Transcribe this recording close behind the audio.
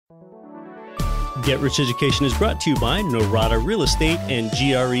Get Rich Education is brought to you by Norada Real Estate and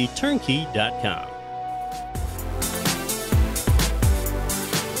GREturnkey.com.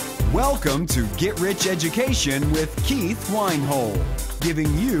 Welcome to Get Rich Education with Keith Weinhold,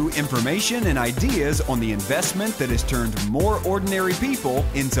 giving you information and ideas on the investment that has turned more ordinary people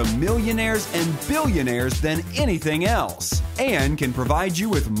into millionaires and billionaires than anything else, and can provide you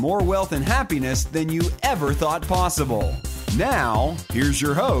with more wealth and happiness than you ever thought possible. Now, here's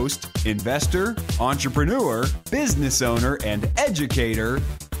your host, investor, entrepreneur, business owner, and educator,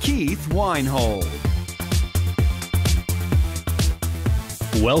 Keith Weinhold.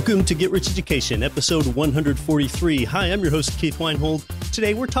 Welcome to Get Rich Education, episode 143. Hi, I'm your host, Keith Weinhold.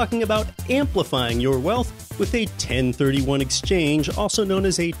 Today, we're talking about amplifying your wealth with a 1031 exchange, also known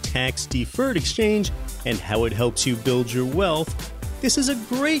as a tax-deferred exchange, and how it helps you build your wealth. This is a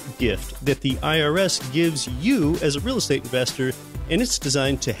great gift that the IRS gives you as a real estate investor, and it's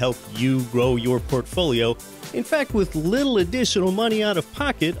designed to help you grow your portfolio. In fact, with little additional money out of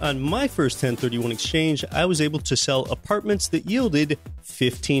pocket on my first 1031 exchange, I was able to sell apartments that yielded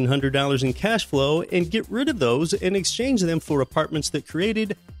 $1,500 in cash flow and get rid of those and exchange them for apartments that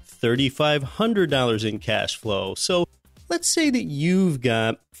created $3,500 in cash flow. So let's say that you've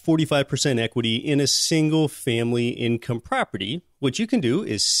got 45% equity in a single family income property. What you can do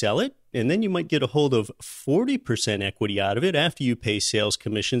is sell it, and then you might get a hold of 40% equity out of it after you pay sales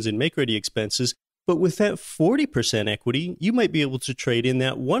commissions and make-ready expenses. But with that 40% equity, you might be able to trade in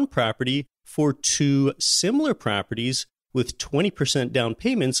that one property for two similar properties with 20% down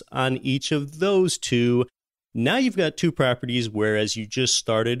payments on each of those two. Now you've got two properties, whereas you just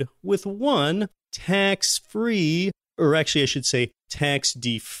started with one tax-free, or actually I should say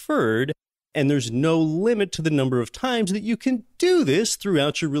tax-deferred, and there's no limit to the number of times that you can do this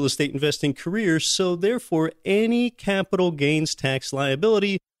throughout your real estate investing career. So therefore, any capital gains tax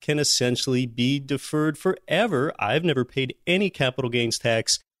liability can essentially be deferred forever. I've never paid any capital gains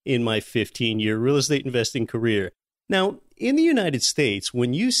tax in my 15-year real estate investing career. Now, in the United States,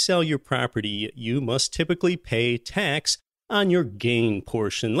 when you sell your property, you must typically pay tax on your gain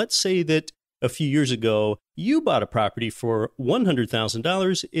portion. Let's say that a few years ago, you bought a property for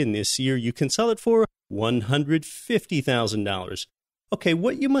 $100,000. In this year, you can sell it for $150,000. Okay,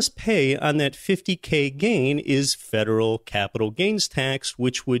 what you must pay on that $50K gain is federal capital gains tax,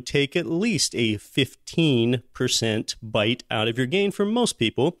 which would take at least a 15% bite out of your gain for most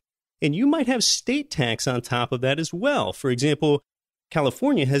people. And you might have state tax on top of that as well. For example,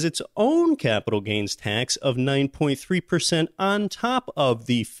 California has its own capital gains tax of 9.3% on top of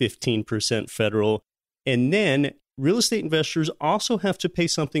the 15% federal. And then real estate investors also have to pay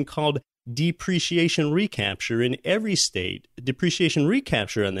something called depreciation recapture in every state. Depreciation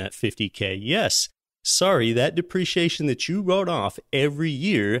recapture on that 50K. Yes, sorry, that depreciation that you wrote off every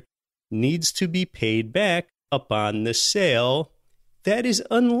year needs to be paid back upon the sale. That is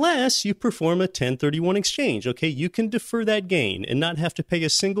unless you perform a 1031 exchange. Okay, you can defer that gain and not have to pay a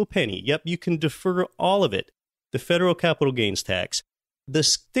single penny. Yep, you can defer all of it. The federal capital gains tax, the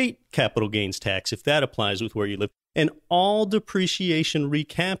state capital gains tax, if that applies with where you live, and all depreciation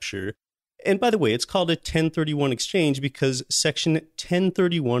recapture. And by the way, it's called a 1031 exchange because Section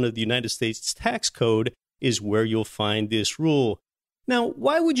 1031 of the United States Tax Code is where you'll find this rule. Now,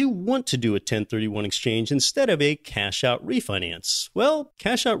 why would you want to do a 1031 exchange instead of a cash-out refinance? Well,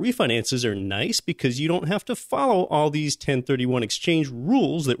 cash-out refinances are nice because you don't have to follow all these 1031 exchange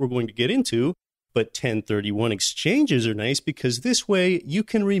rules that we're going to get into. But 1031 exchanges are nice because this way you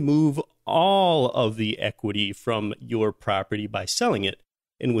can remove all of the equity from your property by selling it.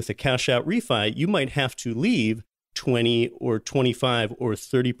 And with a cash-out refi, you might have to leave 20 or 25 or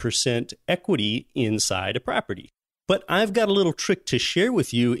 30% equity inside a property. But I've got a little trick to share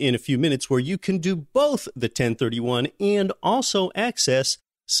with you in a few minutes where you can do both the 1031 and also access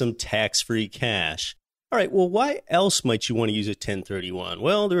some tax-free cash. All right, well, why else might you want to use a 1031?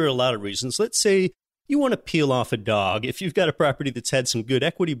 Well, there are a lot of reasons. Let's say you want to peel off a dog. If you've got a property that's had some good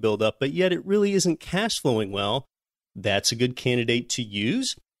equity buildup, but yet it really isn't cash flowing well, that's a good candidate to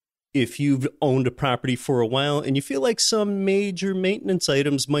use. If you've owned a property for a while and you feel like some major maintenance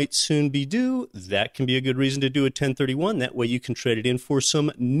items might soon be due, that can be a good reason to do a 1031. That way you can trade it in for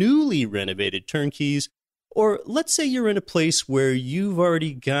some newly renovated turnkeys. Or let's say you're in a place where you've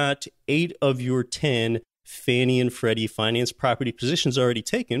already got 8 of your 10 Fannie and Freddie finance property positions already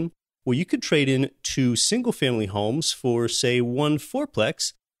taken. Well, you could trade in 2 single-family homes for, say, 1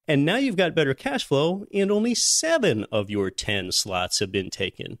 fourplex, and now you've got better cash flow and only 7 of your 10 slots have been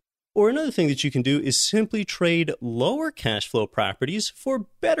taken. Or another thing that you can do is simply trade lower cash flow properties for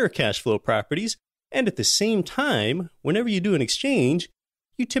better cash flow properties. And at the same time, whenever you do an exchange,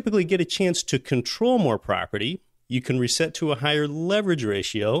 you typically get a chance to control more property. You can reset to a higher leverage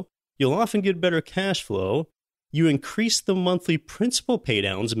ratio. You'll often get better cash flow. You increase the monthly principal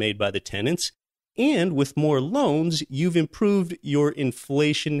paydowns made by the tenants. And with more loans, you've improved your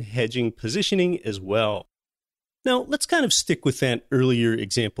inflation hedging positioning as well. Now, let's kind of stick with that earlier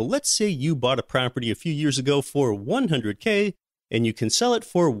example. Let's say you bought a property a few years ago for $100K and you can sell it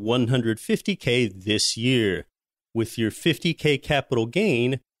for $150K this year. With your $50K capital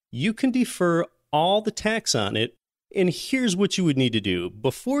gain, you can defer all the tax on it. And here's what you would need to do.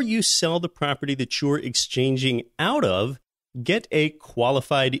 Before you sell the property that you're exchanging out of, get a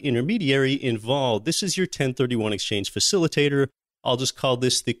qualified intermediary involved. This is your 1031 exchange facilitator. I'll just call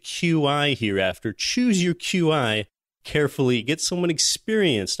this the QI hereafter. Choose your QI carefully. Get someone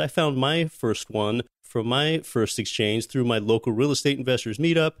experienced. I found my first one from my first exchange through my local real estate investors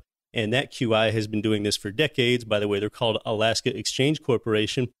meetup, and that QI has been doing this for decades. By the way, they're called Alaska Exchange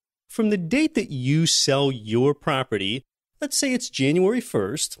Corporation. From the date that you sell your property, let's say it's January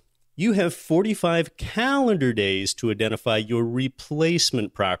 1st, you have 45 calendar days to identify your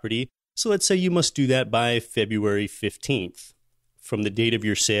replacement property. So let's say you must do that by February 15th. From the date of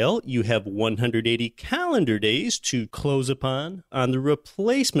your sale, you have 180 calendar days to close upon on the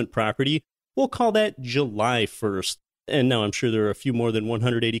replacement property. We'll call that July 1st. And now I'm sure there are a few more than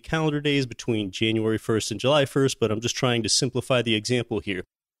 180 calendar days between January 1st and July 1st, but I'm just trying to simplify the example here.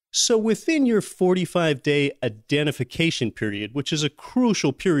 So within your 45-day identification period, which is a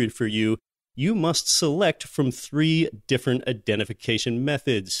crucial period for you, you must select from 3 different identification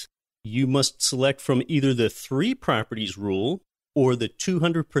methods. You must select from either the 3 properties rule, or the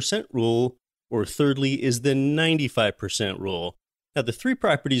 200% rule, or thirdly is the 95% rule. Now, the 3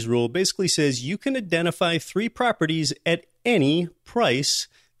 properties rule basically says you can identify 3 properties at any price.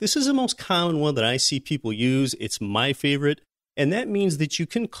 This is the most common one that I see people use. It's my favorite. And that means that you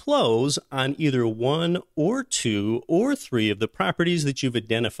can close on either 1 or 2 or 3 of the properties that you've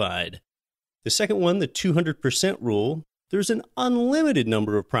identified. The second one, the 200% rule, there's an unlimited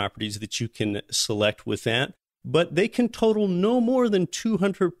number of properties that you can select with that, but they can total no more than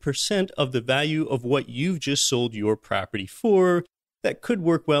 200% of the value of what you've just sold your property for. That could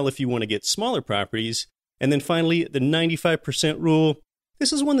work well if you want to get smaller properties. And then finally, the 95% rule.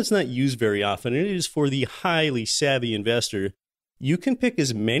 This is one that's not used very often, and it is for the highly savvy investor. You can pick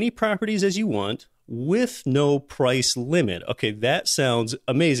as many properties as you want with no price limit. Okay, that sounds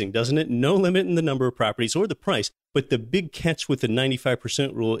amazing, doesn't it? No limit in the number of properties or the price. But the big catch with the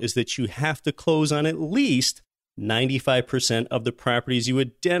 95% rule is that you have to close on at least 95% of the properties you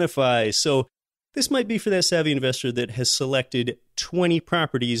identify. So this might be for that savvy investor that has selected 20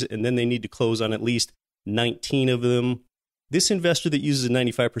 properties and then they need to close on at least 19 of them. This investor that uses a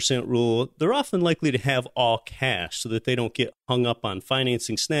 95% rule, they're often likely to have all cash so that they don't get hung up on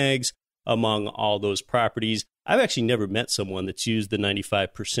financing snags among all those properties. I've actually never met someone that's used the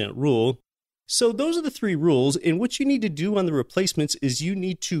 95% rule. So those are the 3 rules. And what you need to do on the replacements is you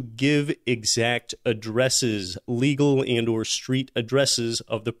need to give exact addresses, legal and or street addresses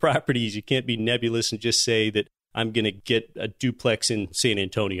of the properties. You can't be nebulous and just say that I'm going to get a duplex in San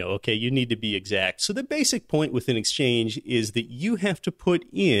Antonio. Okay, you need to be exact. So the basic point with an exchange is that you have to put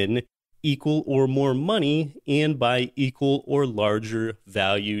in equal or more money and buy equal or larger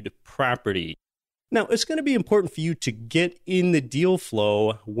valued property. Now, it's going to be important for you to get in the deal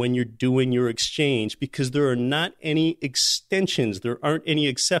flow when you're doing your exchange because there are not any extensions. There aren't any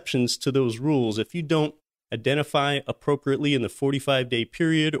exceptions to those rules. If you don't identify appropriately in the 45-day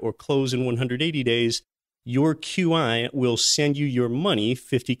period or close in 180 days, your QI will send you your money,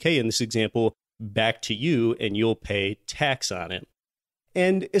 $50K in this example, back to you, and you'll pay tax on it.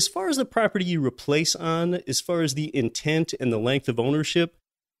 And as far as the property you replace on, as far as the intent and the length of ownership,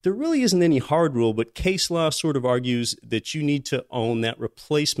 there really isn't any hard rule, but case law sort of argues that you need to own that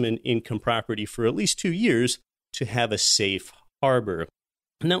replacement income property for at least 2 years to have a safe harbor.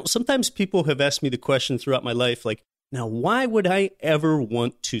 Now, sometimes people have asked me the question throughout my life, like, now, why would I ever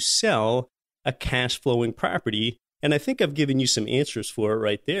want to sell a cash flowing property? And I think I've given you some answers for it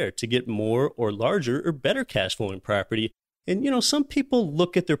right there to get more or larger or better cash flowing property. And, some people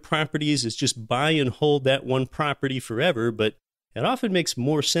look at their properties as just buy and hold that one property forever, but it often makes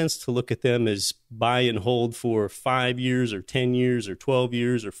more sense to look at them as buy and hold for 5 years or 10 years or 12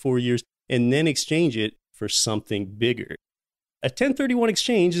 years or 4 years, and then exchange it for something bigger. A 1031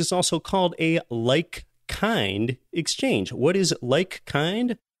 exchange is also called a like-kind exchange. What is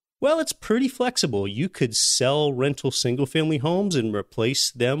like-kind? Well, it's pretty flexible. You could sell rental single-family homes and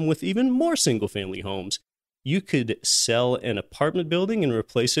replace them with even more single-family homes. You could sell an apartment building and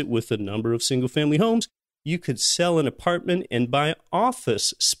replace it with a number of single-family homes. You could sell an apartment and buy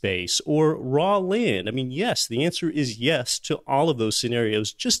office space or raw land. I mean, yes, the answer is yes to all of those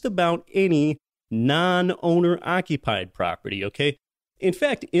scenarios, just about any non-owner occupied property, okay? In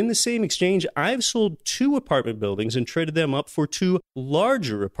fact, in the same exchange, I've sold 2 apartment buildings and traded them up for 2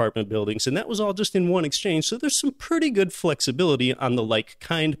 larger apartment buildings, and that was all just in one exchange. So there's some pretty good flexibility on the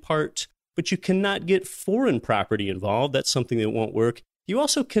like-kind part, but you cannot get foreign property involved. That's something that won't work. You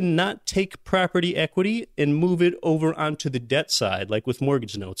also cannot take property equity and move it over onto the debt side, like with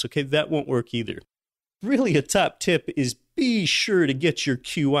mortgage notes. Okay, that won't work either. Really, a top tip is be sure to get your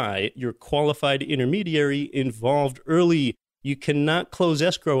QI, your qualified intermediary, involved early. You cannot close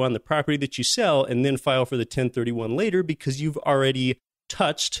escrow on the property that you sell and then file for the 1031 later because you've already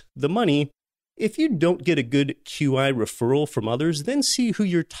touched the money. If you don't get a good QI referral from others, then see who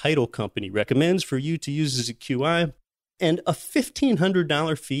your title company recommends for you to use as a QI. And a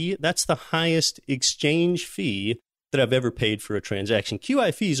 $1,500 fee, that's the highest exchange fee that I've ever paid for a transaction.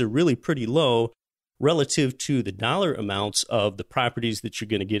 QI fees are really pretty low relative to the dollar amounts of the properties that you're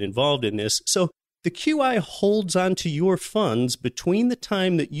going to get involved in this. So the QI holds onto your funds between the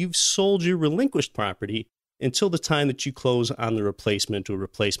time that you've sold your relinquished property until the time that you close on the replacement or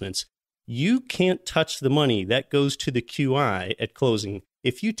replacements. You can't touch the money. That goes to the QI at closing.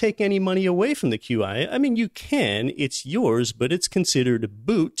 If you take any money away from the QI, I mean, you can, it's yours, but it's considered a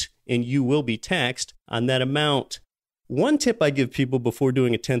boot and you will be taxed on that amount. One tip I give people before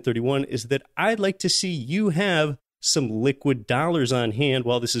doing a 1031 is that I'd like to see you have some liquid dollars on hand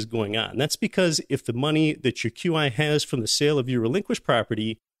while this is going on. That's because if the money that your QI has from the sale of your relinquished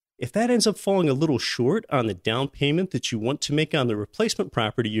property, if that ends up falling a little short on the down payment that you want to make on the replacement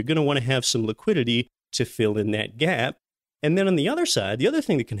property, you're going to want to have some liquidity to fill in that gap. And then on the other side, the other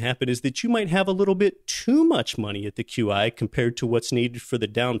thing that can happen is that you might have a little bit too much money at the QI compared to what's needed for the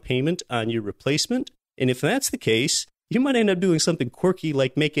down payment on your replacement. And if that's the case, you might end up doing something quirky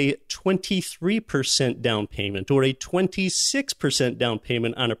like make a 23% down payment or a 26% down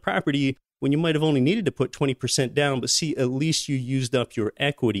payment on a property when you might have only needed to put 20% down, but see, at least you used up your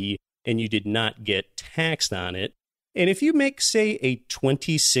equity and you did not get taxed on it. And if you make, say, a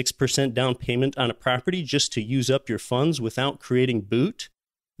 26% down payment on a property just to use up your funds without creating boot,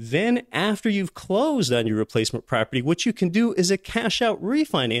 then after you've closed on your replacement property, what you can do is a cash out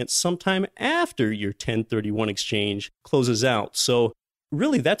refinance sometime after your 1031 exchange closes out. So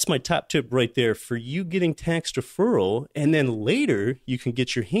really, that's my top tip right there for you getting tax deferral. And then later, you can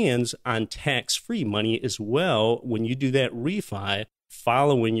get your hands on tax-free money as well when you do that refi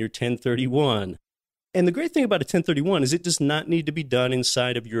following your 1031. And the great thing about a 1031 is it does not need to be done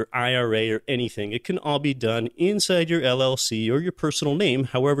inside of your IRA or anything. It can all be done inside your LLC or your personal name,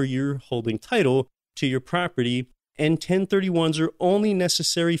 however you're holding title to your property. And 1031s are only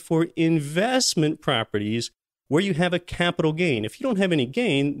necessary for investment properties where you have a capital gain. If you don't have any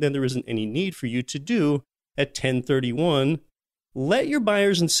gain, then there isn't any need for you to do a 1031. Let your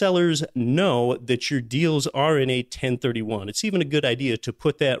buyers and sellers know that your deals are in a 1031. It's even a good idea to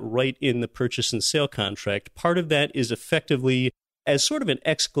put that right in the purchase and sale contract. Part of that is effectively as sort of an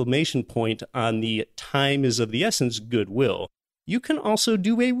exclamation point on the time is of the essence goodwill. You can also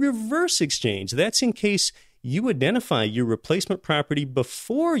do a reverse exchange. That's in case you identify your replacement property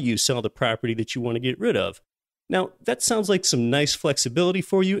before you sell the property that you want to get rid of. Now, that sounds like some nice flexibility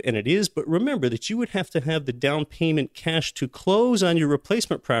for you, and it is, but remember that you would have to have the down payment cash to close on your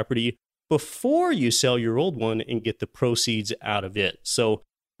replacement property before you sell your old one and get the proceeds out of it. So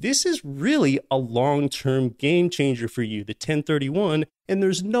this is really a long-term game changer for you, the 1031, and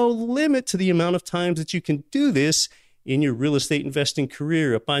there's no limit to the amount of times that you can do this in your real estate investing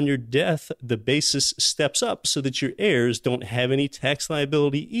career. Upon your death, the basis steps up so that your heirs don't have any tax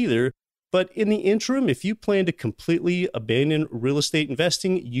liability either. But in the interim, if you plan to completely abandon real estate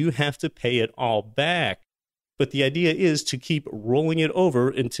investing, you have to pay it all back. But the idea is to keep rolling it over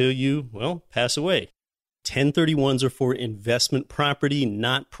until you, well, pass away. 1031s are for investment property,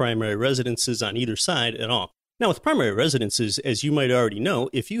 not primary residences on either side at all. Now, with primary residences, as you might already know,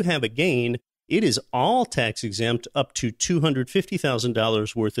 if you have a gain, it is all tax exempt up to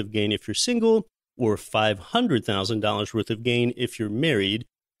 $250,000 worth of gain if you're single, or $500,000 worth of gain if you're married.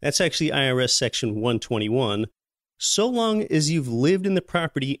 That's actually IRS Section 121. So long as you've lived in the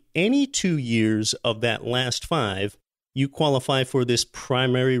property any 2 years of that last 5, you qualify for this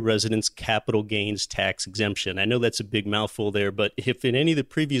primary residence capital gains tax exemption. I know that's a big mouthful there, but if in any of the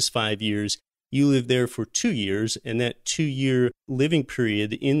previous 5 years you lived there for 2 years and that 2-year living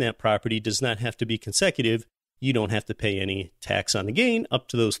period in that property does not have to be consecutive, you don't have to pay any tax on the gain up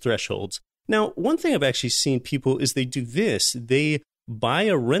to those thresholds. Now, one thing I've actually seen people is they do this. They buy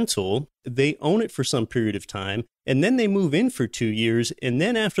a rental, they own it for some period of time, and then they move in for 2 years, and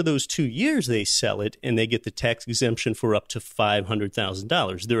then after those 2 years, they sell it, and they get the tax exemption for up to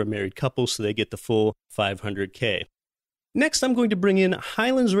 $500,000. They're a married couple, so they get the full $500K. Next, I'm going to bring in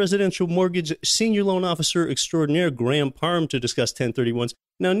Highlands Residential Mortgage Senior Loan Officer Extraordinaire Graham Parham to discuss 1031s.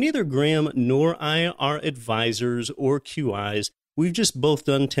 Now, neither Graham nor I are advisors or QIs. We've just both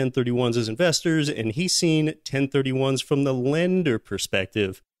done 1031s as investors, and he's seen 1031s from the lender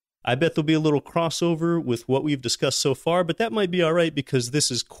perspective. I bet there'll be a little crossover with what we've discussed so far, but that might be all right because this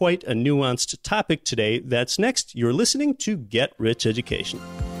is quite a nuanced topic today. That's next. You're listening to Get Rich Education.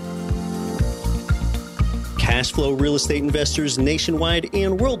 Cash flow real estate investors nationwide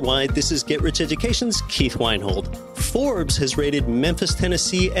and worldwide, this is Get Rich Education's Keith Weinhold. Forbes has rated Memphis,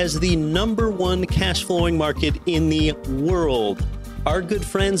 Tennessee as the #1 cash flowing market in the world. Our good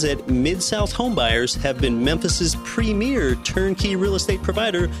friends at Mid-South Homebuyers have been Memphis's premier turnkey real estate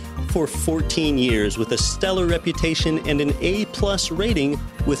provider for 14 years with a stellar reputation and an A+ rating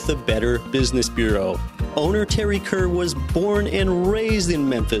with the Better Business Bureau. Owner Terry Kerr was born and raised in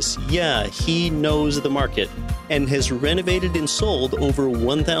Memphis. Yeah, he knows the market and has renovated and sold over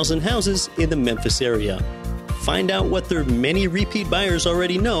 1,000 houses in the Memphis area. Find out what their many repeat buyers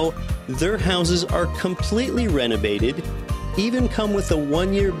already know. Their houses are completely renovated, even come with a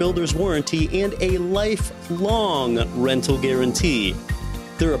 1-year builder's warranty and a lifelong rental guarantee.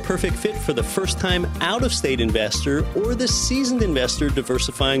 They're a perfect fit for the first-time out-of-state investor or the seasoned investor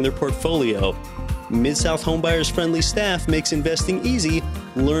diversifying their portfolio. Mid-South Homebuyers' friendly staff makes investing easy.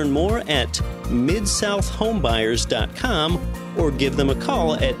 Learn more at midsouthhomebuyers.com or give them a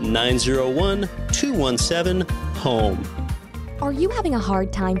call at 901-217-HOME. Are you having a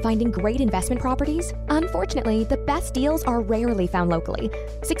hard time finding great investment properties? Unfortunately, the best deals are rarely found locally.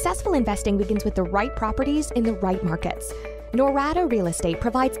 Successful investing begins with the right properties in the right markets. Norada Real Estate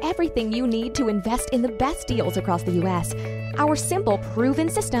provides everything you need to invest in the best deals across the U.S. Our simple, proven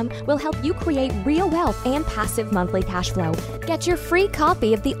system will help you create real wealth and passive monthly cash flow. Get your free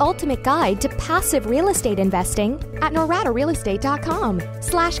copy of the ultimate guide to passive real estate investing at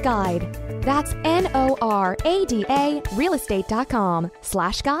noradarealestate.com/guide. That's NORADA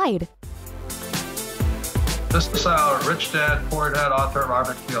realestate.com/guide. This is Rich Dad, Poor Dad, author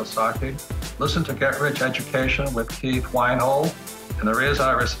Robert Kiyosaki. Listen to Get Rich Education with Keith Weinhold. And the reason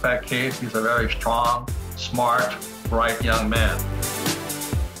I respect Keith, he's a very strong, smart, bright young man.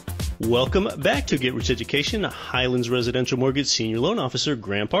 Welcome back to Get Rich Education. Highlands Residential Mortgage Senior Loan Officer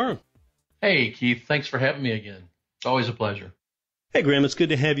Graham Parham. Hey, Keith. Thanks for having me again. It's always a pleasure. Hey, Graham, it's good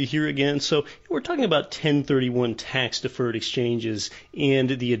to have you here again. So we're talking about 1031 tax-deferred exchanges and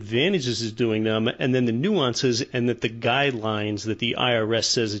the advantages of doing them, and then the nuances and that the guidelines that the IRS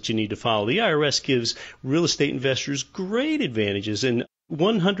says that you need to follow. The IRS gives real estate investors great advantages and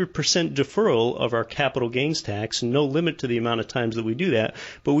 100% deferral of our capital gains tax, no limit to the amount of times that we do that,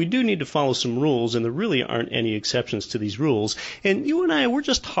 but we do need to follow some rules, and there really aren't any exceptions to these rules. And you and I, we're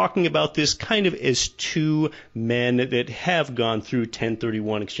just talking about this kind of as two men that have gone through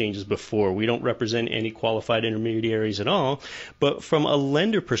 1031 exchanges before. We don't represent any qualified intermediaries at all, but from a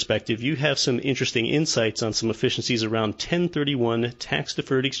lender perspective, you have some interesting insights on some efficiencies around 1031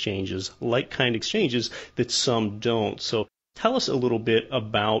 tax-deferred exchanges, like-kind exchanges that some don't. So tell us a little bit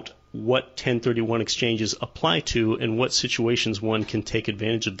about what 1031 exchanges apply to and what situations one can take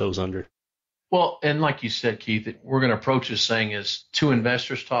advantage of those under. Well, and like you said, Keith, we're going to approach this thing as two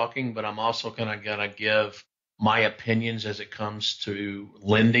investors talking, but I'm also going to give my opinions as it comes to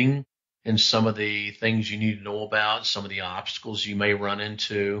lending and some of the things you need to know about, some of the obstacles you may run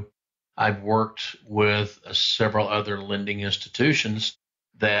into. I've worked with several other lending institutions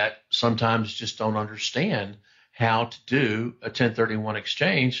that sometimes just don't understand how to do a 1031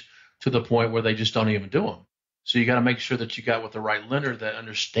 exchange to the point where they just don't even do them. So you got to make sure that you got with the right lender that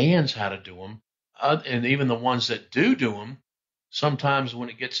understands how to do them. And even the ones that do them, sometimes when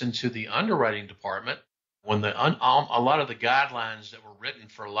it gets into the underwriting department, when a lot of the guidelines that were written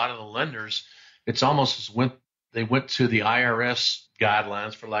for a lot of the lenders, it's almost as when they went to the IRS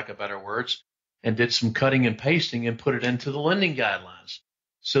guidelines, for lack of better words, and did some cutting and pasting and put it into the lending guidelines.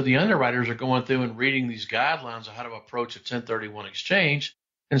 So the underwriters are going through and reading these guidelines of how to approach a 1031 exchange,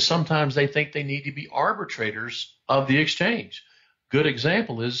 and sometimes they think they need to be arbitrators of the exchange. Good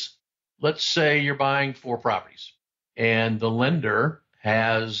example is, let's say you're buying 4 properties, and the lender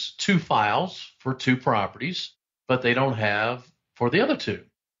has 2 files for 2 properties, but they don't have for the other 2.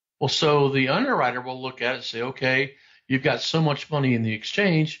 Well, so the underwriter will look at it and say, okay, you've got so much money in the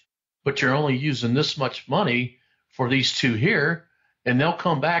exchange, but you're only using this much money for these 2 here. And they'll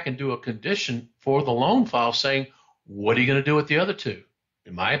come back and do a condition for the loan file saying, What are you going to do with the other two?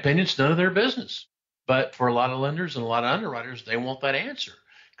 In my opinion, it's none of their business. But for a lot of lenders and a lot of underwriters, they want that answer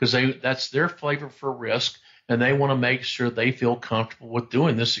because that's their flavor for risk, and they want to make sure they feel comfortable with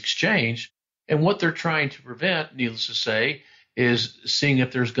doing this exchange. And what they're trying to prevent, needless to say, is seeing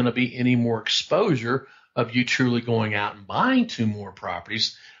if there's going to be any more exposure of you truly going out and buying two more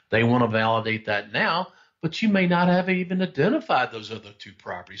properties. They want to validate that now, but you may not have even identified those other two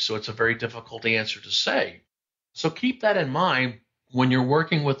properties. So it's a very difficult answer to say. So keep that in mind when you're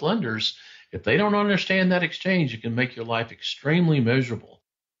working with lenders. If they don't understand that exchange, it can make your life extremely miserable.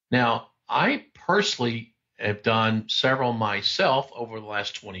 Now, I personally have done several myself over the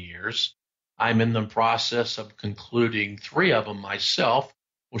last 20 years. I'm in the process of concluding 3 of them myself,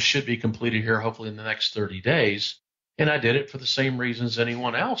 which should be completed here hopefully in the next 30 days. And I did it for the same reasons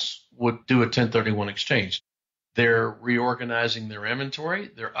anyone else would do a 1031 exchange. They're reorganizing their inventory,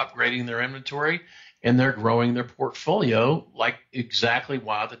 they're upgrading their inventory, and they're growing their portfolio, like exactly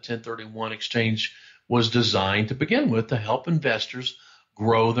why the 1031 exchange was designed to begin with, to help investors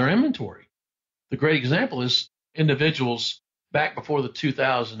grow their inventory. The great example is individuals back before the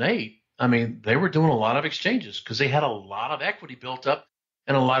 2008. I mean, they were doing a lot of exchanges because they had a lot of equity built up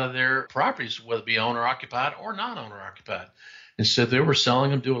in a lot of their properties, whether it be owner-occupied or non-owner-occupied. And so they were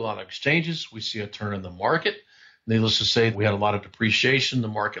selling them, doing a lot of exchanges. We see a turn in the market. Needless to say, we had a lot of depreciation. The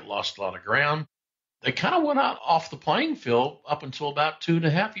market lost a lot of ground. They kind of went out off the playing field up until about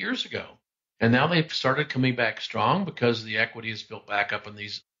 2.5 years ago. And now they've started coming back strong because the equity is built back up in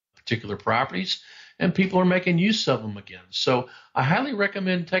these particular properties, and people are making use of them again. So I highly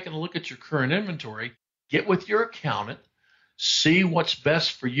recommend taking a look at your current inventory, get with your accountant, see what's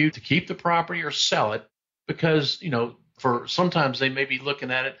best for you to keep the property or sell it, because, for sometimes they may be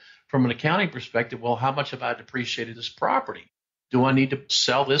looking at it from an accounting perspective. Well, how much have I depreciated this property? Do I need to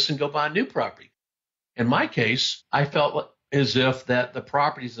sell this and go buy a new property? In my case, I felt as if that the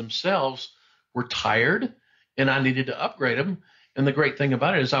properties themselves were tired and I needed to upgrade them. And the great thing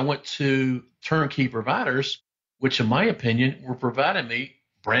about it is I went to turnkey providers, which in my opinion were providing me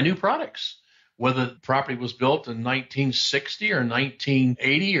brand new products. Whether the property was built in 1960 or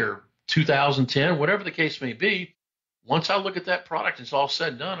 1980 or 2010, whatever the case may be, once I look at that product, it's all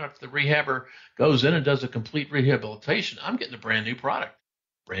said and done. After the rehabber goes in and does a complete rehabilitation, I'm getting a brand new product.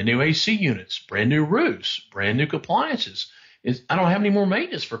 Brand new AC units, brand new roofs, brand new compliances. I don't have any more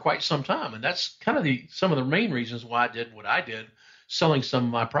maintenance for quite some time. And that's kind of some of the main reasons why I did what I did, selling some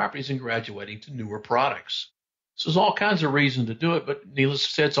of my properties and graduating to newer products. So there's all kinds of reasons to do it, but needless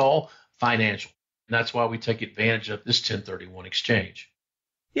to say, it's all financial. And that's why we take advantage of this 1031 exchange.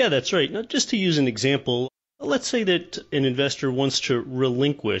 Yeah, that's right. Now, just to use an example, let's say that an investor wants to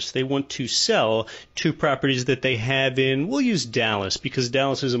relinquish. They want to sell 2 properties that they have in, we'll use Dallas, because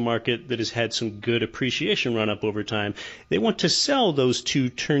Dallas is a market that has had some good appreciation run up over time. They want to sell those 2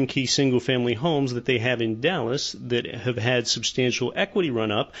 turnkey single-family homes that they have in Dallas that have had substantial equity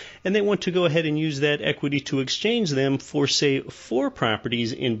run up, and they want to go ahead and use that equity to exchange them for, say, 4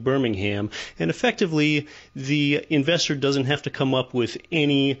 properties in Birmingham. And effectively, the investor doesn't have to come up with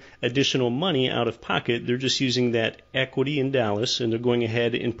any additional money out of pocket. They're just using that equity in Dallas, and they're going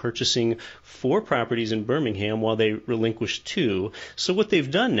ahead and purchasing 4 properties in Birmingham while they relinquish 2. So what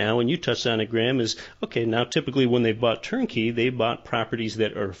they've done now, and you touched on it, Graham, is, okay, now typically when they bought turnkey, they bought properties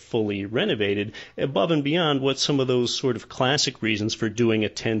that are fully renovated above and beyond what some of those sort of classic reasons for doing a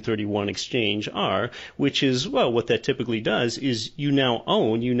 1031 exchange are, which is, well, what that typically does is you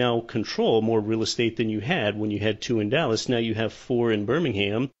now control more real estate than you had when you had 2 in Dallas. Now you have 4 in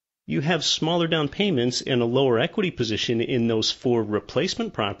Birmingham. You have smaller down payments and a lower equity position in those 4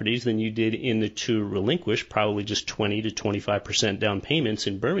 replacement properties than you did in the 2 relinquished, probably just 20 to 25% down payments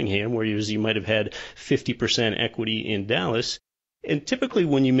in Birmingham, whereas you might have had 50% equity in Dallas. And typically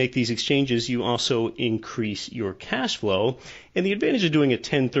when you make these exchanges, you also increase your cash flow. And the advantage of doing a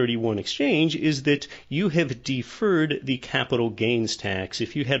 1031 exchange is that you have deferred the capital gains tax.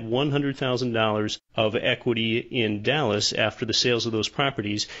 If you had $100,000 of equity in Dallas after the sales of those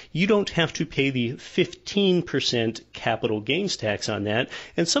properties, you don't have to pay the 15% capital gains tax on that.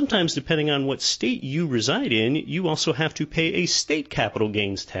 And sometimes, depending on what state you reside in, you also have to pay a state capital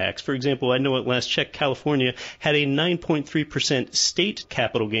gains tax. For example, I know at last check, California had a 9.3% state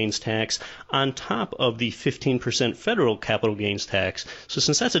capital gains tax on top of the 15% federal capital gains tax. So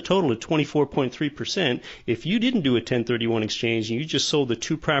since that's a total of 24.3%, if you didn't do a 1031 exchange and you just sold the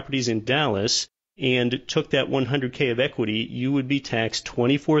 2 properties in Dallas and took that $100K of equity, you would be taxed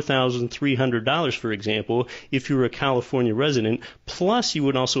 $24,300, for example, if you were a California resident, plus you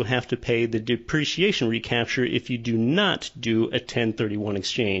would also have to pay the depreciation recapture if you do not do a 1031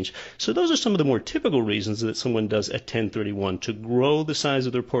 exchange. So those are some of the more typical reasons that someone does a 1031: to grow the size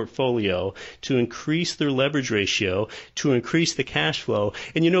of their portfolio, to increase their leverage ratio, to increase the cash flow.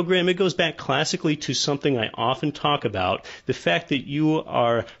 And you know, Graham, it goes back classically to something I often talk about. The fact that you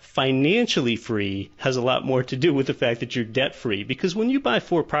are financially free has a lot more to do with the fact that you're debt free. Because when you buy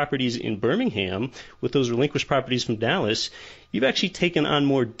 4 properties in Birmingham with those relinquished properties from Dallas, you've actually taken on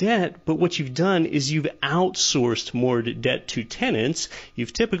more debt, but what you've done is you've outsourced more debt to tenants.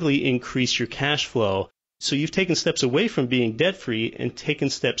 You've typically increased your cash flow. So you've taken steps away from being debt-free and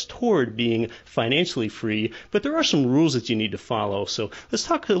taken steps toward being financially free. But there are some rules that you need to follow. So let's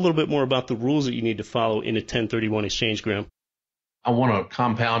talk a little bit more about the rules that you need to follow in a 1031 exchange, Graham. I want to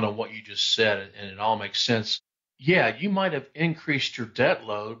compound on what you just said, and it all makes sense. Yeah, you might have increased your debt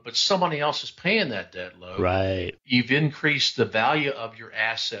load, but somebody else is paying that debt load. Right. You've increased the value of your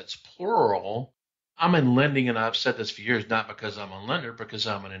assets, plural. I'm in lending, and I've said this for years, not because I'm a lender, because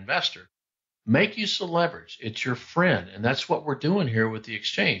I'm an investor. Make use of leverage. It's your friend. And that's what we're doing here with the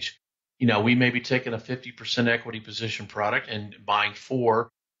exchange. You know, we may be taking a 50% equity position product and buying 4.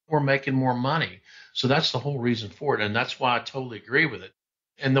 We're making more money. So that's the whole reason for it. And that's why I totally agree with it.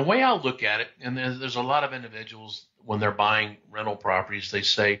 And the way I look at it, and there's a lot of individuals when they're buying rental properties, they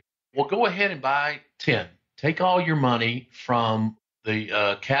say, well, go ahead and buy 10. Take all your money from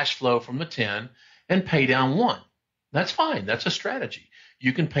the cash flow from the 10 and pay down 1. That's fine. That's a strategy.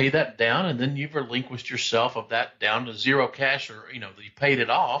 You can pay that down, and then you've relinquished yourself of that down to zero cash, or, you paid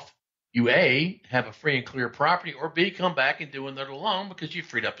it off. You A, have a free and clear property, or B, come back and do another loan because you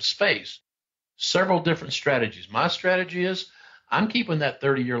freed up a space. Several different strategies. My strategy is I'm keeping that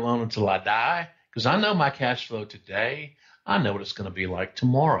 30-year loan until I die because I know my cash flow today. I know what it's going to be like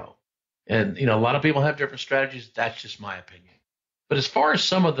tomorrow. And, a lot of people have different strategies. That's just my opinion. But as far as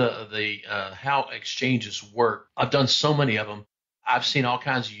some of the how exchanges work, I've done so many of them. I've seen all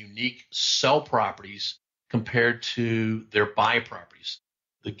kinds of unique sell properties compared to their buy properties.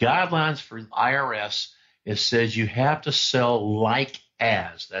 The guidelines for IRS, it says you have to sell like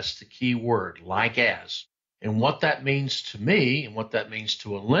as. That's the key word, like as. And what that means to me and what that means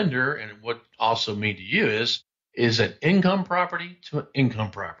to a lender and what also mean to you is an income property to an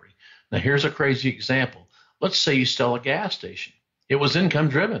income property. Now, here's a crazy example. Let's say you sell a gas station. It was income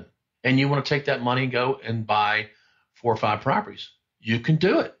driven, and you want to take that money and go and buy 4 or 5 properties. You can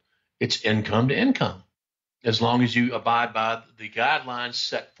do it. It's income to income, as long as you abide by the guidelines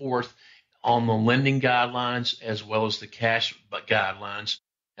set forth on the lending guidelines as well as the cash guidelines.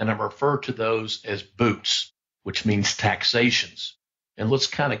 And I refer to those as boots, which means taxations. And let's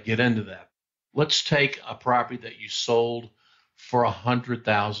kind of get into that. Let's take a property that you sold for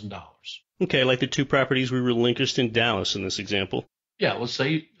 $100,000. Okay, like the 2 properties we relinquished in Dallas in this example. Yeah, let's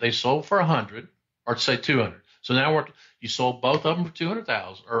say they sold for 100, or say 200. So now you sold both of them for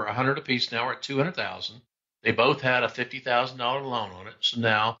 200,000 or 100 apiece. Now we're at 200,000. They both had a $50,000 loan on it. So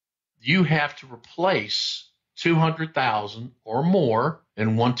now you have to replace 200,000 or more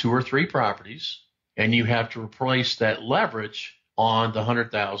in 1, 2, or 3 properties, and you have to replace that leverage on the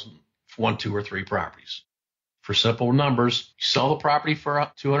 100,000 for 1, 2, or 3 properties. For simple numbers, you sell the property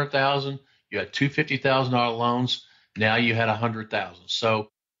for 200,000. You had 2 $50,000 loans. Now you had 100,000. So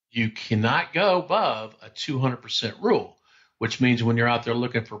you cannot go above a 200% rule, which means when you're out there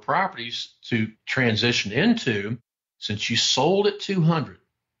looking for properties to transition into, since you sold at 200,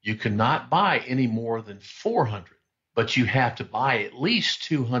 you cannot buy any more than 400, but you have to buy at least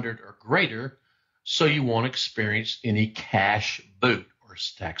 200 or greater so you won't experience any cash boot or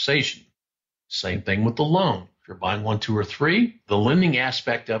taxation. Same thing with the loan. If you're buying 1, 2, or 3, the lending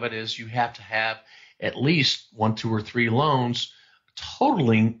aspect of it is you have to have at least 1, 2, or 3 loans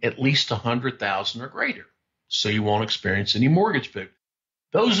totaling at least 100,000 or greater, so you won't experience any mortgage boot.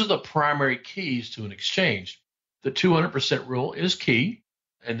 Those are the primary keys to an exchange. The 200% rule is key,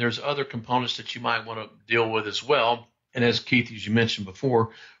 and there's other components that you might want to deal with as well. And as Keith, as you mentioned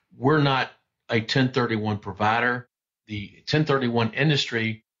before, we're not a 1031 provider. The 1031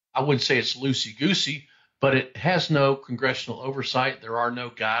 industry, I wouldn't say it's loosey-goosey, but it has no congressional oversight. There are no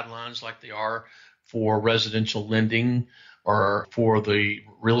guidelines like they are for residential lending or for the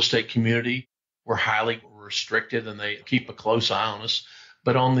real estate community. We're highly restricted, and they keep a close eye on us.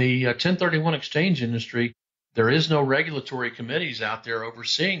 But on the 1031 exchange industry, there is no regulatory committees out there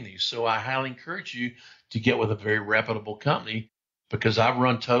overseeing these. So I highly encourage you to get with a very reputable company, because I've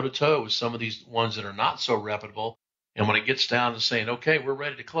run toe-to-toe with some of these ones that are not so reputable, And when it gets down to saying, okay, we're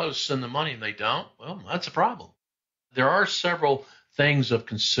ready to close, send the money, and they don't, well, that's a problem. There are several things of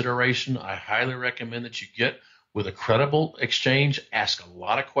consideration I highly recommend that you get with a credible exchange. Ask a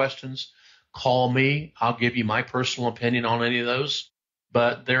lot of questions. Call me. I'll give you my personal opinion on any of those.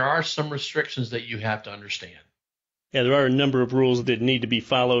 But there are some restrictions that you have to understand. Yeah, there are a number of rules that need to be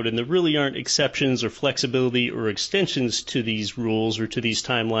followed, and there really aren't exceptions or flexibility or extensions to these rules or to these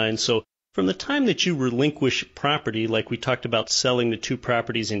timelines. So from the time that you relinquish property, like we talked about selling the 2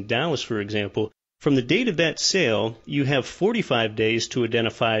 properties in Dallas, for example, from the date of that sale, you have 45 days to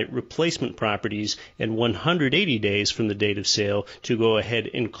identify replacement properties and 180 days from the date of sale to go ahead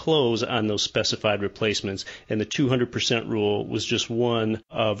and close on those specified replacements. And the 200% rule was just one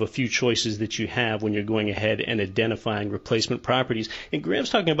of a few choices that you have when you're going ahead and identifying replacement properties. And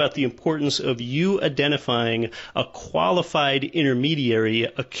Graham's talking about the importance of you identifying a qualified intermediary,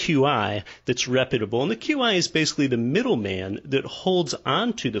 a QI, that's reputable. And the QI is basically the middleman that holds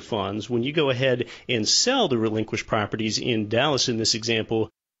on to the funds when you go ahead and sell the relinquished properties in Dallas in this example.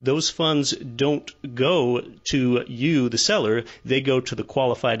 Those funds don't go to you, the seller. They go to the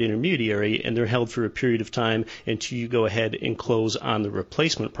qualified intermediary, and they're held for a period of time until you go ahead and close on the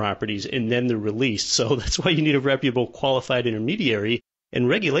replacement properties, and then they're released. So that's why you need a reputable qualified intermediary. And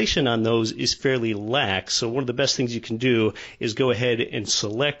regulation on those is fairly lax. So one of the best things you can do is go ahead and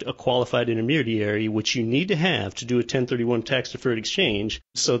select a qualified intermediary, which you need to have to do a 1031 tax-deferred exchange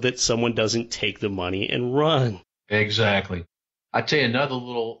so that someone doesn't take the money and run. Exactly. I tell you another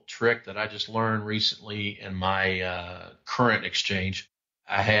little trick that I just learned recently in my current exchange.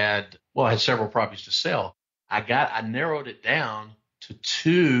 I had several properties to sell. I narrowed it down to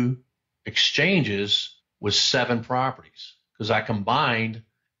 2 exchanges with 7 properties, because I combined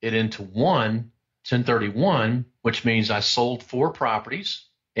it into one 1031, which means I sold 4 properties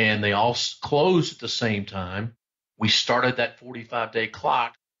and they all closed at the same time. We started that 45-day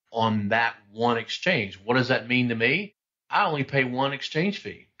clock on that one exchange. What does that mean to me? I only pay 1 exchange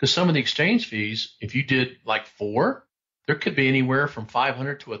fee, because some of the exchange fees, if you did like 4, there could be anywhere from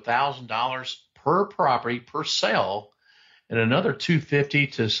 $500 to $1,000 per property per sale, and another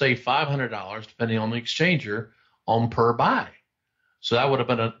 $250 to say $500, depending on the exchanger, on per buy. So that would have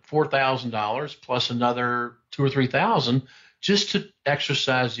been a $4,000 plus another $2,000 or $3,000 just to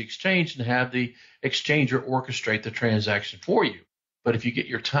exercise the exchange and have the exchanger orchestrate the transaction for you. But if you get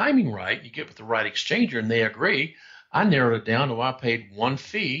your timing right, you get with the right exchanger and they agree, I narrowed it down to I paid 1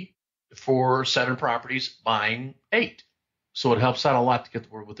 fee for 7 properties, buying 8. So it helps out a lot to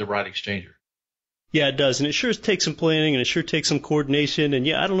get with the right exchanger. Yeah, it does. And it sure takes some planning, and it sure takes some coordination. And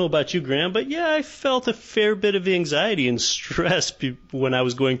yeah, I don't know about you, Graham, but yeah, I felt a fair bit of anxiety and stress when I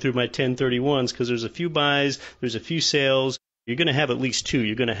was going through my 1031s, because there's a few buys, there's a few sales. You're going to have at least 2.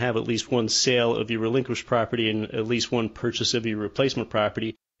 You're going to have at least 1 sale of your relinquished property and at least 1 purchase of your replacement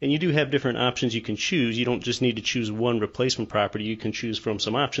property. And you do have different options you can choose. You don't just need to choose 1 replacement property. You can choose from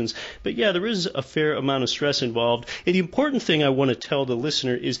some options. But yeah, there is a fair amount of stress involved. And the important thing I want to tell the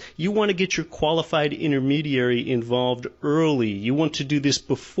listener is you want to get your qualified intermediary involved early. You want to do this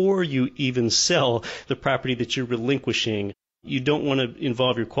before you even sell the property that you're relinquishing. You don't want to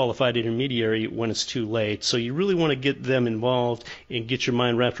involve your qualified intermediary when it's too late. So you really want to get them involved and get your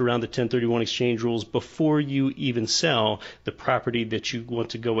mind wrapped around the 1031 exchange rules before you even sell the property that you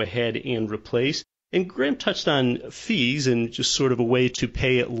want to go ahead and replace. And Graham touched on fees and just sort of a way to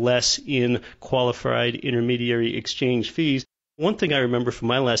pay less in qualified intermediary exchange fees. One thing I remember from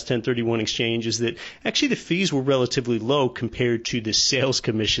my last 1031 exchange is that actually the fees were relatively low compared to the sales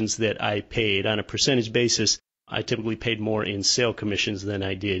commissions that I paid. On a percentage basis, I typically paid more in sale commissions than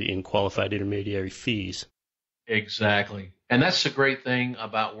I did in qualified intermediary fees. Exactly. And that's the great thing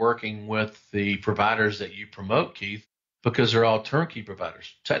about working with the providers that you promote, Keith, because they're all turnkey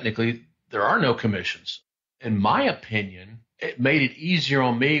providers. Technically, there are no commissions. In my opinion, it made it easier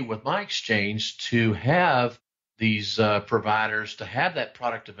on me with my exchange to have these providers, to have that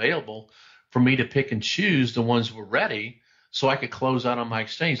product available for me to pick and choose the ones who were ready, so I could close out on my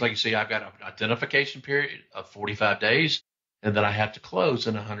exchange. Like you say, I've got an identification period of 45 days, and then I have to close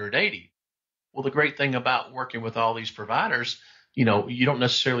in 180. Well, the great thing about working with all these providers, you don't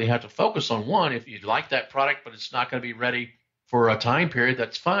necessarily have to focus on one. If you like that product, but it's not going to be ready for a time period,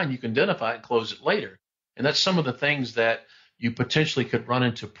 that's fine. You can identify it and close it later. And that's some of the things that you potentially could run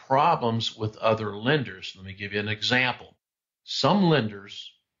into problems with other lenders. Let me give you an example. Some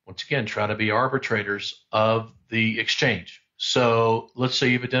lenders, once again, try to be arbitrators of the exchange. So let's say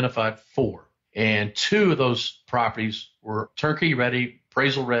you've identified 4, and 2 of those properties were turnkey ready,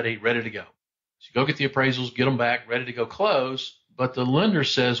 appraisal ready, ready to go. So you go get the appraisals, get them back, ready to go close. But the lender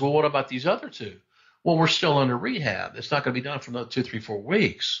says, well, what about these other 2? Well, we're still under rehab. It's not going to be done for another 2, 3, 4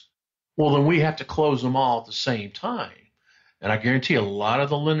 weeks. Well, then we have to close them all at the same time. And I guarantee a lot of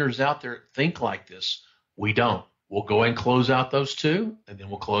the lenders out there think like this. We don't. We'll go and close out those 2, and then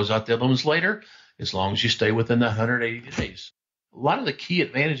we'll close out the other ones later, as long as you stay within the 180 days. A lot of the key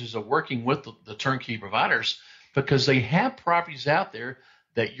advantages of working with the turnkey providers, because they have properties out there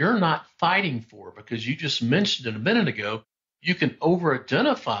that you're not fighting for, because you just mentioned it a minute ago, you can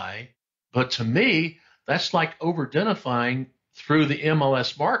over-identify. But to me, that's like over-identifying through the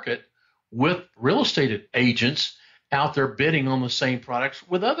MLS market with real estate agents out there bidding on the same products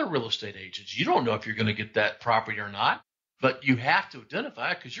with other real estate agents. You don't know if you're going to get that property or not, but you have to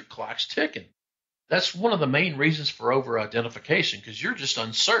identify because your clock's ticking. That's one of the main reasons for over-identification, because you're just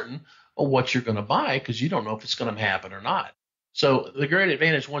uncertain of what you're going to buy because you don't know if it's going to happen or not. So the great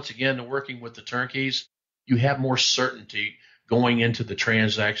advantage, once again, to working with the turnkeys, you have more certainty going into the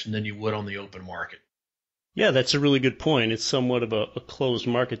transaction than you would on the open market. Yeah, that's a really good point. It's somewhat of a closed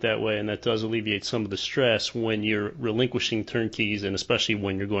market that way, and that does alleviate some of the stress when you're relinquishing turnkeys, and especially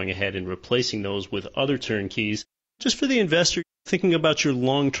when you're going ahead and replacing those with other turnkeys. Just for the investor, thinking about your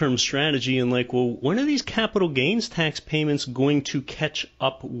long-term strategy and like, well, when are these capital gains tax payments going to catch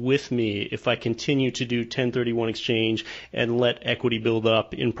up with me if I continue to do 1031 exchange and let equity build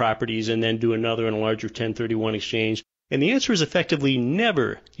up in properties and then do another and larger 1031 exchange? And the answer is effectively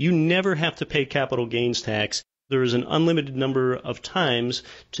never. You never have to pay capital gains tax. There is an unlimited number of times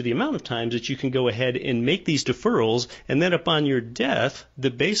to the amount of times that you can go ahead and make these deferrals, and then upon your death,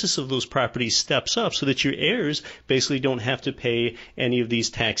 the basis of those properties steps up so that your heirs basically don't have to pay any of these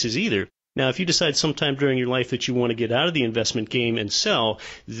taxes either. Now, if you decide sometime during your life that you want to get out of the investment game and sell,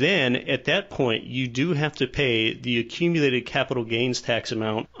 then at that point, you do have to pay the accumulated capital gains tax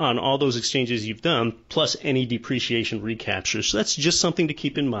amount on all those exchanges you've done, plus any depreciation recapture. So that's just something to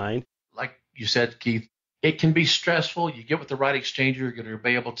keep in mind. Like you said, Keith, it can be stressful. You get with the right exchanger, you're going to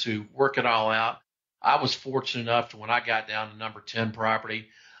be able to work it all out. I was fortunate enough to, when I got down to number 10 property,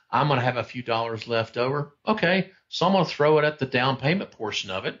 I'm going to have a few dollars left over. Okay, so I'm going to throw it at the down payment portion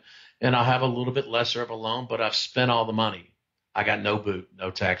of it, and I'll have a little bit lesser of a loan, but I've spent all the money. I got no boot, no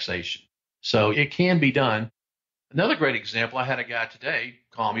taxation. So it can be done. Another great example, I had a guy today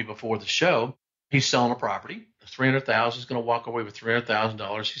call me before the show. He's selling a property, $300,000. He's going to walk away with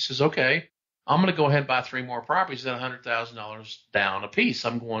 $300,000. He says, okay, I'm going to go ahead and buy 3 more properties at $100,000 down a piece.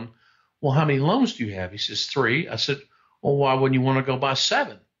 I'm going, well, how many loans do you have? He says 3. I said, well, why wouldn't you want to go buy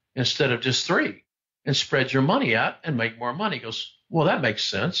 7 instead of just 3 and spread your money out and make more money? He goes, well, that makes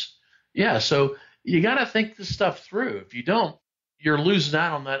sense. Yeah, so you got to think this stuff through. If you don't, you're losing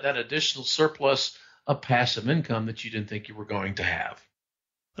out on that additional surplus of passive income that you didn't think you were going to have.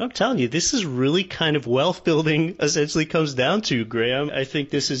 I'm telling you, this is really kind of wealth building essentially comes down to, Graham. I think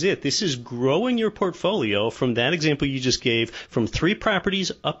this is it. This is growing your portfolio from that example you just gave from 3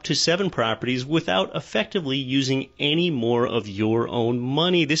 properties up to 7 properties without effectively using any more of your own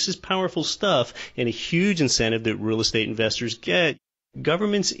money. This is powerful stuff and a huge incentive that real estate investors get.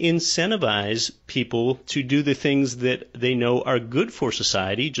 Governments incentivize people to do the things that they know are good for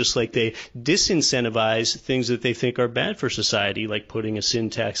society, just like they disincentivize things that they think are bad for society, like putting a sin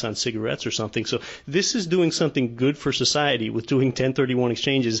tax on cigarettes or something. So this is doing something good for society with doing 1031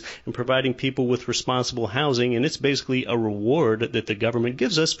 exchanges and providing people with responsible housing, and it's basically a reward that the government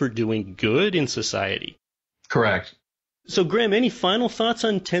gives us for doing good in society. Correct. So, Graham, any final thoughts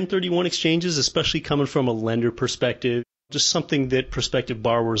on 1031 exchanges, especially coming from a lender perspective? Just something that prospective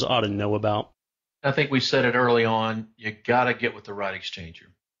borrowers ought to know about. I think we said it early on. You got to get with the right exchanger.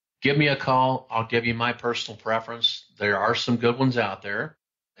 Give me a call. I'll give you my personal preference. There are some good ones out there.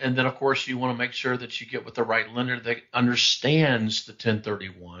 And then, of course, you want to make sure that you get with the right lender that understands the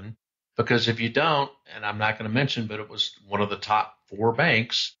 1031. Because if you don't, and I'm not going to mention, but it was one of the top 4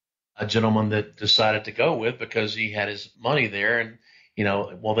 banks, a gentleman that decided to go with because he had his money there. And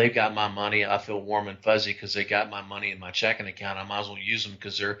well, they've got my money. I feel warm and fuzzy because they got my money in my checking account. I might as well use them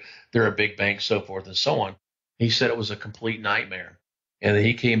because they're a big bank, so forth and so on. He said it was a complete nightmare. And then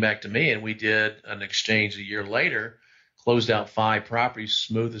he came back to me, and we did an exchange a year later, closed out 5 properties,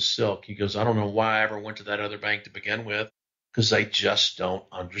 smooth as silk. He goes, I don't know why I ever went to that other bank to begin with, because they just don't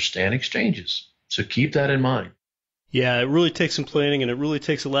understand exchanges. So keep that in mind. Yeah, it really takes some planning, and it really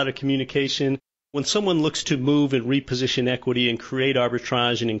takes a lot of communication. When someone looks to move and reposition equity and create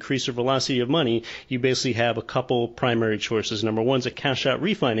arbitrage and increase their velocity of money, you basically have a couple primary choices. Number one is a cash-out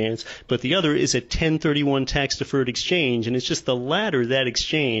refinance, but the other is a 1031 tax-deferred exchange, and it's just the latter, that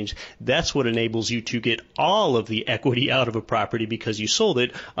exchange, that's what enables you to get all of the equity out of a property because you sold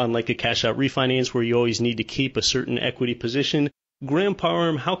it, unlike a cash-out refinance where you always need to keep a certain equity position. Graham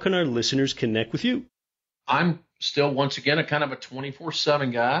Parham, how can our listeners connect with you? I'm still, once again, a kind of a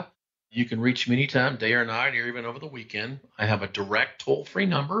 24/7 guy. You can reach me anytime, day or night, or even over the weekend. I have a direct toll-free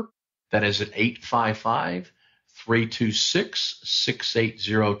number that is at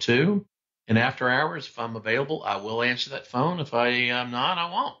 855-326-6802. And after hours, if I'm available, I will answer that phone. If I am not, I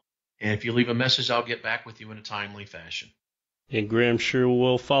won't. And if you leave a message, I'll get back with you in a timely fashion. And Graham sure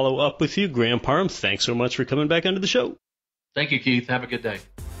will follow up with you. Graham Parham, thanks so much for coming back onto the show. Thank you, Keith. Have a good day.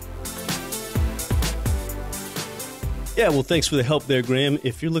 Yeah, well, thanks for the help there, Graham.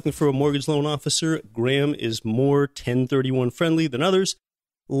 If you're looking for a mortgage loan officer, Graham is more 1031 friendly than others.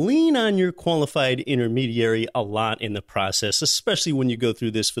 Lean on your qualified intermediary a lot in the process, especially when you go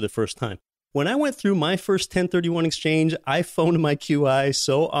through this for the first time. When I went through my first 1031 exchange, I phoned my QI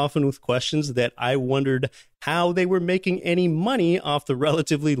so often with questions that I wondered how they were making any money off the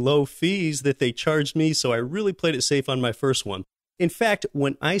relatively low fees that they charged me, so I really played it safe on my first one. In fact,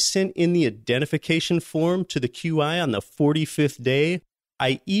 when I sent in the identification form to the QI on the 45th day,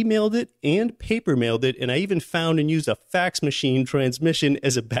 I emailed it and paper mailed it, and I even found and used a fax machine transmission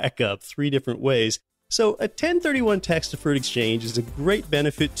as a backup, 3 different ways. So a 1031 tax-deferred exchange is a great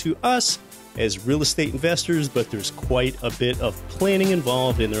benefit to us as real estate investors, but there's quite a bit of planning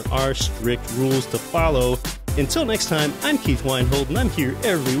involved, and there are strict rules to follow. Until next time, I'm Keith Weinhold, and I'm here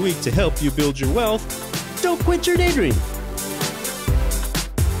every week to help you build your wealth. Don't quit your daydream.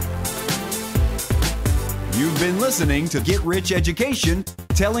 You've been listening to Get Rich Education,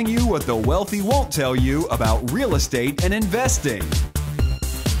 telling you what the wealthy won't tell you about real estate and investing.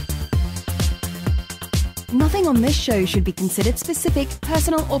 Nothing on this show should be considered specific,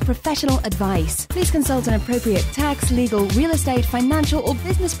 personal, or professional advice. Please consult an appropriate tax, legal, real estate, financial, or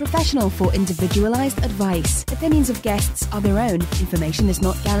business professional for individualized advice. Opinions of guests are their own. Information is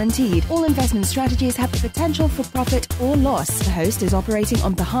not guaranteed. All investment strategies have the potential for profit or loss. The host is operating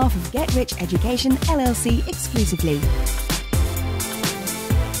on behalf of Get Rich Education, LLC exclusively.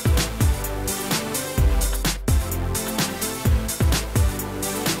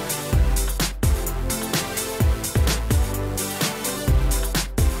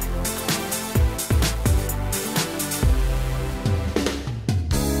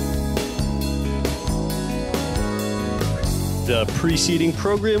 The preceding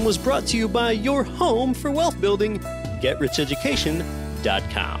program was brought to you by your home for wealth building,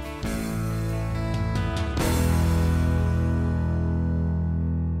 GetRichEducation.com.